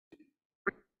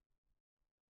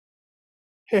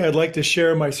Hey, I'd like to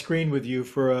share my screen with you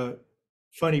for a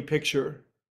funny picture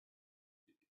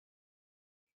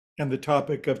and the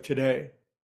topic of today.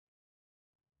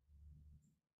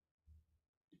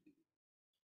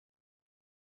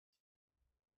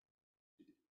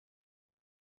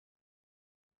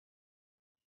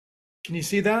 Can you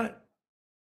see that?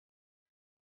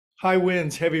 High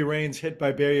winds, heavy rains hit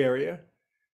by Bay Area,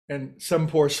 and some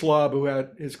poor slob who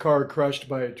had his car crushed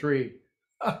by a tree.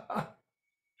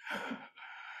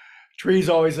 Trees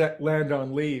always land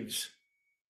on leaves.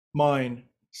 Mine.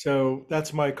 So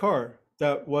that's my car.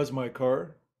 That was my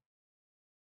car.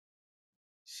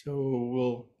 So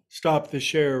we'll stop the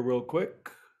share real quick.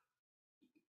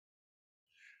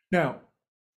 Now,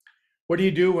 what do you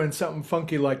do when something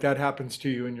funky like that happens to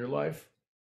you in your life?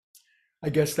 I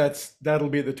guess that'll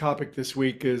be the topic this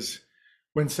week is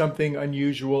when something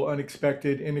unusual,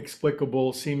 unexpected,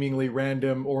 inexplicable, seemingly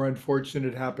random or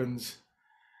unfortunate happens.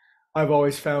 I've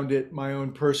always found it my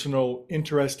own personal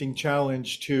interesting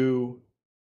challenge to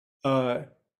uh,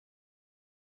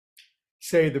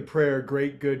 say the prayer,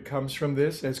 great good comes from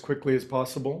this as quickly as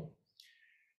possible.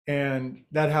 And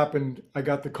that happened. I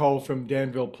got the call from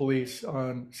Danville Police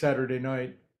on Saturday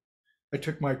night. I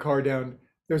took my car down.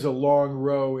 There's a long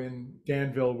row in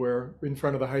Danville where in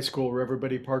front of the high school where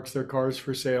everybody parks their cars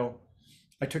for sale.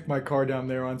 I took my car down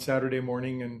there on Saturday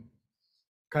morning and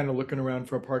kind of looking around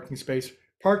for a parking space.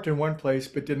 Parked in one place,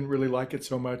 but didn't really like it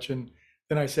so much. And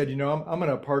then I said, I'm going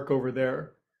to park over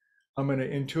there. I'm going to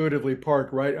intuitively park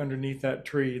right underneath that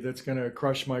tree that's going to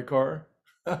crush my car.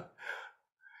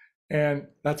 And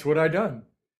that's what I done.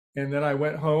 And then I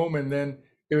went home and then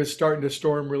it was starting to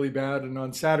storm really bad. And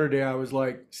on Saturday,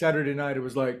 Saturday night, it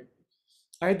was like,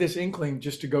 I had this inkling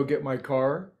just to go get my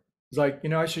car. It's like,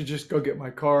 I should just go get my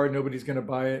car. Nobody's going to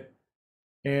buy it.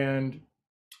 And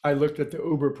I looked at the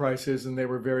Uber prices and they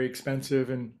were very expensive.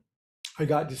 And I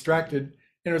got distracted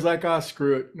and it was like,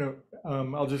 screw it. No,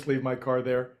 I'll just leave my car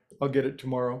there. I'll get it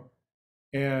tomorrow.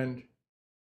 And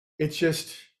it's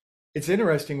just, it's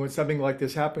interesting when something like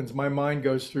this happens. My mind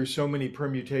goes through so many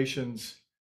permutations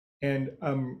and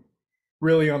I'm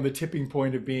really on the tipping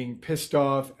point of being pissed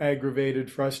off, aggravated,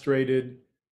 frustrated,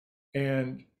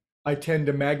 and I tend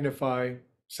to magnify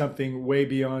something way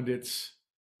beyond its.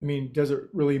 I mean, does it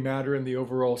really matter in the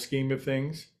overall scheme of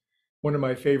things? One of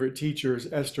my favorite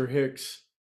teachers, Esther Hicks,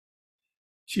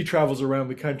 she travels around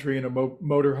the country in a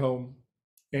motorhome,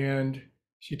 and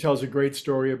she tells a great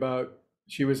story about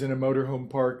she was in a motorhome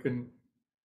park and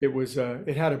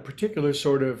it had a particular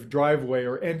sort of driveway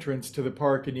or entrance to the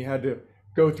park, and you had to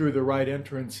go through the right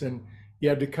entrance, and you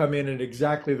had to come in at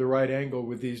exactly the right angle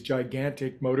with these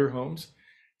gigantic motorhomes.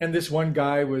 And this one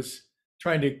guy was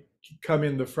trying to come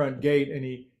in the front gate, and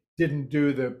he didn't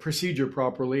do the procedure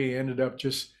properly. He ended up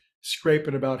just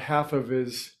scraping about half of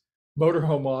his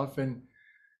motorhome off, and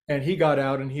he got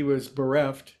out, and he was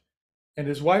bereft. And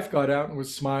his wife got out and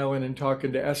was smiling and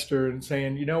talking to Esther and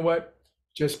saying, you know what?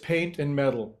 Just paint and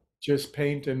metal, just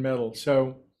paint and metal.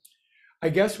 So I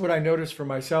guess what I noticed for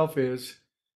myself is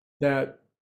that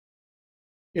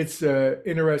it's an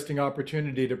interesting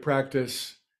opportunity to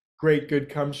practice great good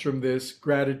comes from this,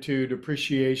 gratitude,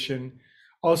 appreciation,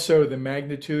 also the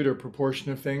magnitude or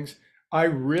proportion of things. I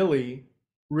really,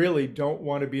 really don't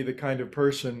want to be the kind of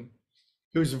person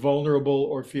who's vulnerable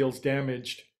or feels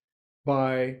damaged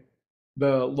by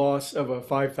the loss of a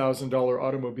 $5,000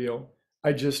 automobile.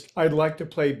 I'd like to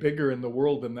play bigger in the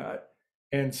world than that.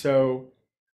 And so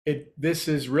this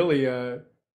is really a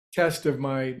test of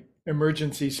my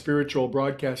emergency spiritual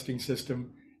broadcasting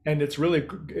system. And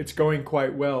it's going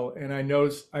quite well. And I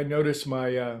notice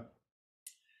my,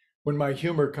 when my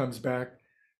humor comes back,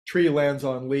 tree lands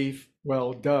on leaf.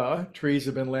 Well, duh, trees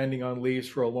have been landing on leaves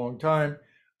for a long time.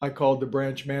 I called the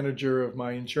branch manager of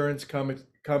my insurance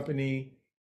company.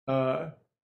 Uh,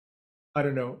 I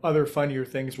don't know, other funnier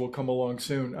things will come along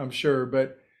soon, I'm sure.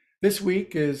 But this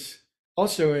week is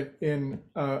also in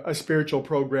a spiritual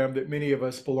program that many of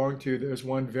us belong to. There's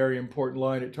one very important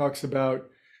line. It talks about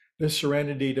the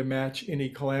serenity to match any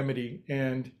calamity.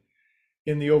 And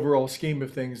in the overall scheme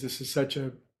of things, this is such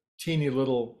a teeny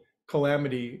little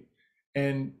calamity.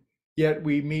 And yet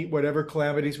we meet whatever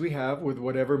calamities we have with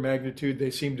whatever magnitude they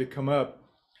seem to come up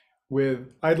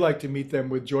with. I'd like to meet them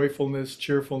with joyfulness,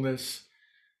 cheerfulness.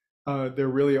 There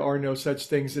really are no such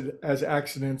things as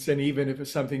accidents. And even if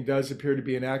something does appear to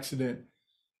be an accident,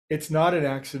 it's not an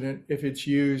accident if it's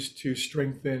used to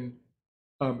strengthen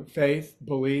faith,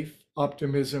 belief,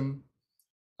 optimism,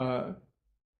 uh,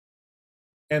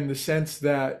 and the sense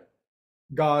that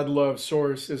God, love,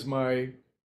 source is my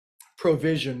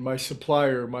provision, my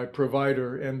supplier, my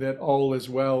provider, and that all is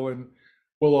well. And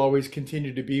will always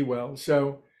continue to be well.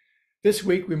 So this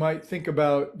week we might think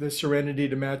about the serenity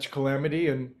to match calamity,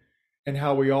 and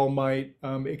how we all might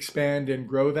expand and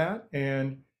grow that.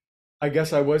 And I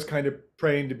guess I was kind of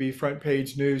praying to be front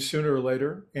page news sooner or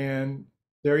later. And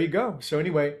there you go. So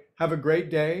anyway, have a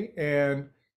great day and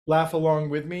laugh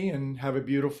along with me and have a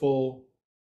beautiful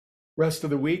rest of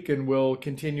the week. And we'll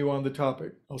continue on the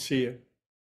topic. I'll see you.